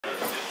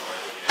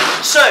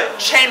So,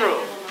 chain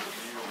rule.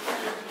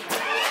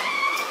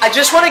 I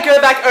just want to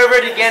go back over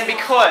it again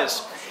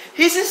because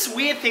here's this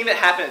weird thing that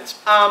happens.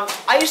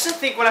 I used to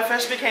think when I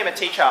first became a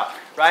teacher,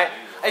 right?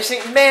 I used to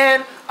think,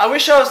 man, I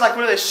wish I was like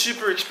one of those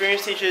super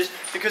experienced teachers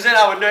because then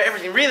I would know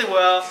everything really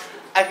well.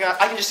 I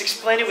can just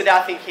explain it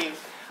without thinking.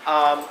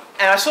 And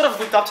I sort of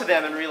looked up to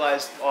them and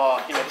realized,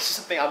 oh, you know, this is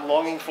something I'm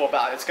longing for,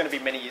 but it's going to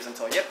be many years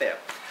until I get there.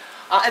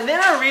 And then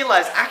I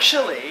realized,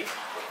 actually,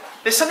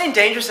 there's something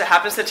dangerous that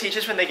happens to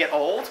teachers when they get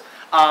old.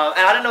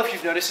 And I don't know if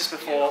you've noticed this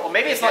before, or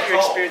maybe it's not your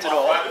experience at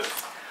all.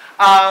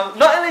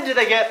 Not only do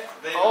they get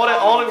old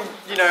and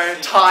you know,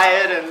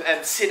 tired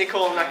and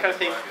cynical and that kind of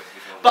thing,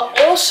 but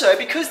also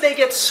because they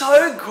get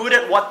so good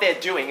at what they're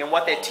doing and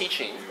what they're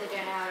teaching,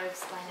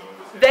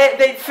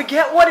 they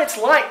forget what it's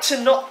like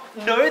to not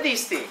know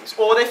these things,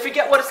 or they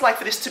forget what it's like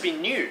for this to be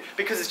new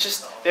because it's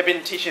just they've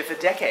been teaching it for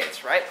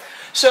decades, right?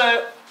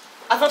 So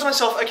I thought to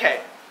myself, okay,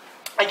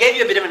 I gave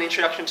you a bit of an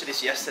introduction to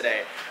this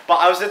yesterday, but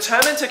I was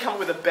determined to come up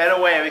with a better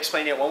way of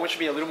explaining it, one which would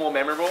be a little more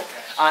memorable.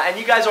 And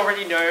you guys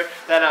already know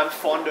that I'm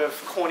fond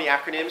of corny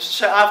acronyms,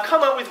 so I've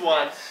come up with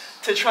one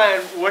to try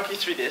and work you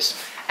through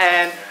this.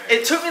 And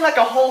it took me like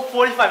a whole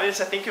 45 minutes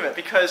to think of it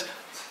because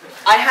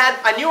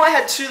I knew I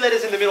had two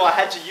letters in the middle I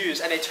had to use,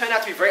 and they turned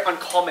out to be very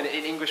uncommon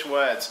in English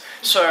words.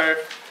 So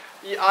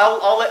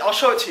I'll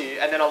show it to you,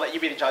 and then I'll let you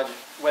be the judge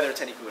of whether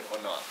it's any good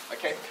or not.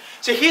 Okay?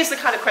 So here's the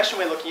kind of question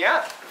we're looking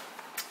at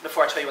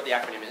before I tell you what the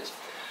acronym is.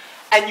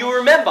 And you'll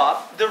remember,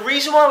 the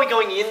reason why we're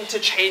going into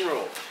chain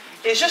rule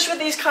is just with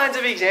these kinds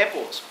of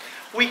examples.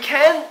 We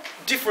can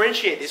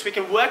differentiate this, we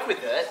can work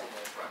with it,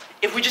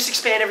 if we just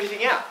expand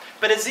everything out.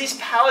 But as these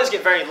powers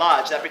get very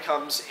large, that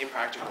becomes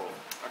impractical.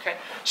 Okay?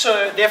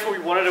 So therefore we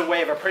wanted a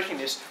way of approaching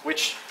this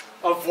which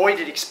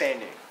avoided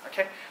expanding.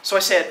 Okay? So I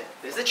said,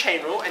 there's the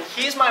chain rule, and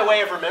here's my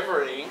way of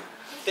remembering.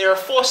 There are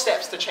 4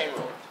 steps to chain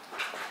rule.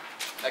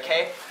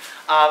 Okay?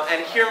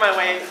 And here's my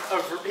way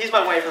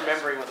of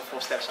remembering what the 4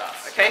 steps are.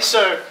 Okay,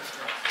 so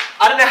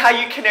I don't know how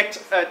you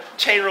connect a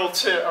chain rule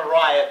to a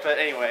riot, but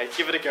anyway,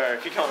 give it a go.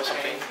 If you come up with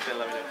something, then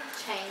let me know.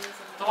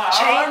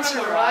 Chains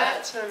and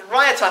riots.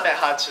 Riots aren't that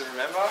hard to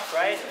remember,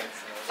 right?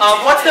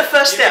 What's the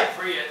first step?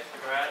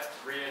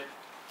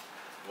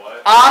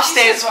 R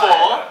stands for.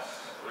 Riot,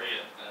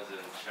 as in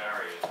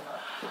chariot.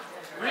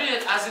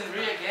 Riot, as in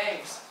Riot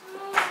Games.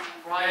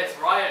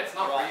 Riots,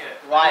 not riot.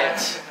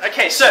 Riot.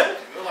 Okay, so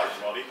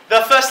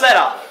the first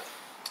letter.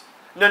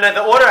 No,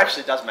 the order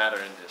actually does matter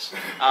in this.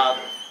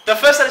 The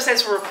first letter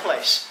stands for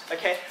replace.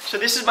 Okay, so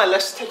this is my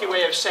less taken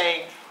way of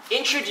saying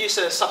introduce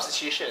a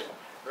substitution.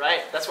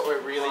 Right? That's what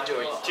we're really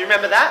doing. Do you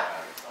remember that?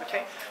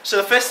 Okay. So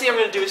the first thing I'm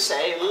going to do is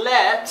say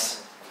let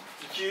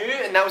you,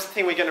 and that was the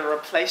thing we're going to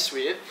replace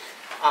with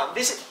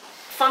this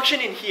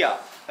function in here.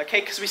 Okay,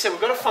 because we said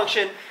we've got a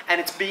function and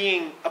it's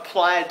being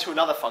applied to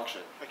another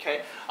function.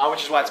 Okay,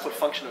 which is why it's called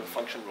function of a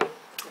function rule.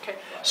 Okay,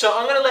 so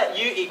I'm going to let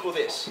u equal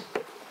this.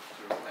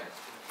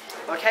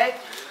 Okay,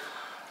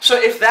 so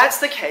if that's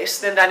the case,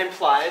 then that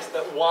implies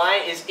that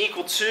y is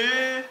equal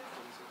to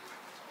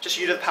just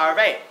u to the power of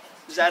 8.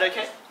 Is that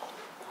okay?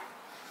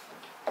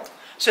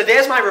 So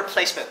there's my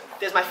replacement.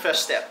 There's my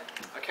first step.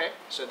 Okay,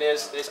 so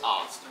there's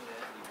r.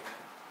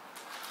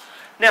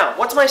 Now,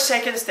 what's my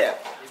second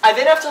step? I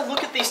then have to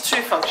look at these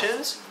 2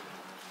 functions,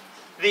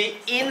 the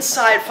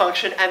inside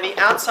function and the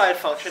outside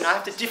function. I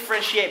have to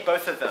differentiate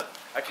both of them.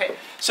 Okay,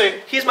 so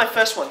here's my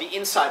first one, the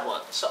inside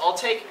one. So I'll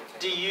take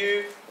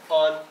du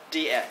on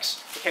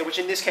dx, okay, which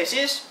in this case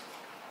is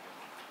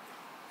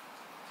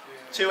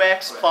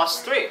 2x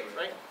plus 3,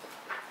 right?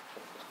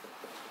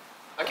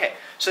 Okay,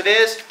 so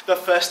there's the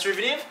first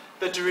derivative,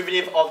 the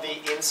derivative of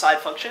the inside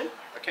function,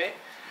 okay?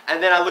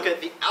 And then I look at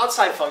the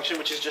outside function,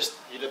 which is just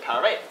u to the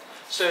power 8.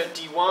 So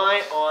dy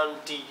on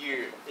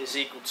du is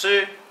equal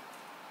to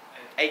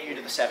 8u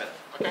to the 7,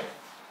 okay?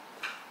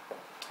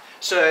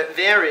 So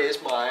there is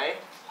my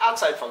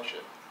outside function.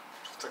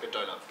 Looks like a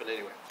donut, but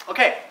anyway.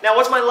 Okay, now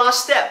what's my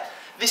last step?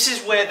 This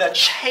is where the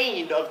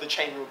chain of the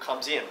chain rule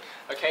comes in,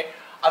 okay?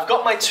 I've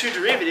got my 2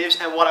 derivatives,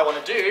 and what I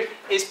want to do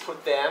is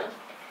put them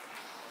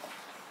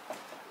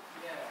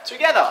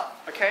together,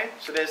 okay?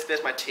 So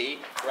there's my t,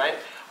 right?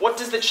 What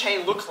does the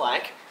chain look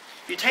like?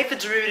 You take the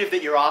derivative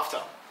that you're after,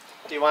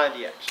 dy on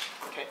dx,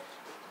 okay?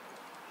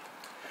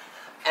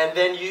 And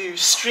then you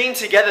string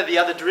together the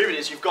other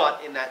derivatives you've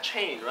got in that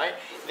chain, right?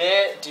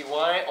 There, dy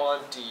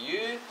on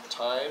du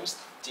times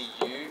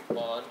du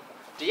on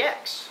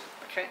dx,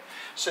 okay?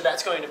 So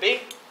that's going to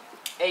be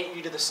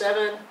 8u to the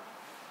 7,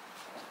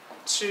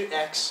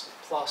 2x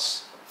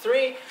plus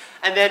 3.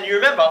 And then you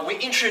remember, we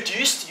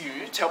introduced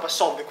u to help us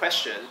solve the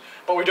question,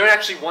 but we don't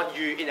actually want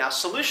u in our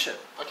solution,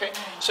 okay?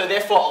 So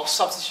therefore, I'll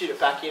substitute it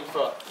back in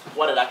for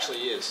what it actually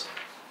is.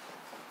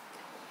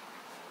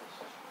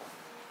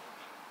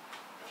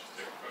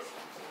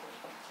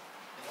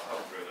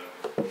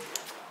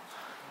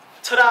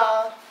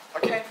 Ta-da!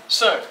 Okay,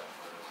 so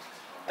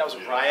that was a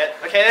riot.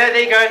 Okay, there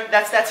you go.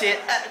 That's it.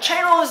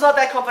 Chain rule is not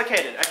that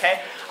complicated. Okay,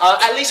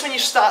 at least when you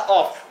start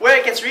off. Where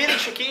it gets really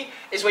tricky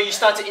is where you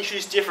start to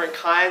introduce different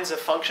kinds of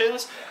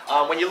functions.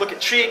 When you look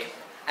at trig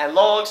and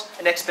logs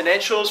and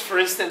exponentials. For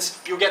instance,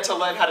 you'll get to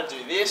learn how to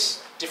do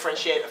this,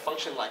 differentiate a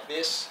function like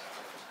this,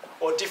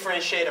 or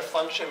differentiate a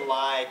function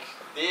like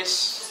this,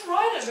 Just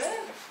write it,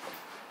 man.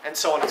 and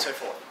so on and so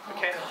forth.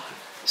 Okay?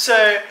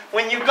 So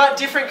when you've got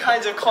different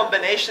kinds of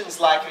combinations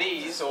like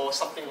these, or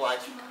something like,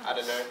 I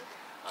don't know,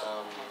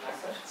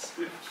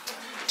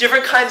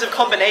 different kinds of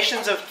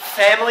combinations of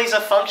families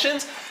of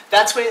functions,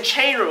 that's when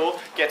chain rule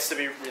gets to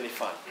be really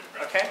fun.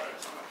 Okay?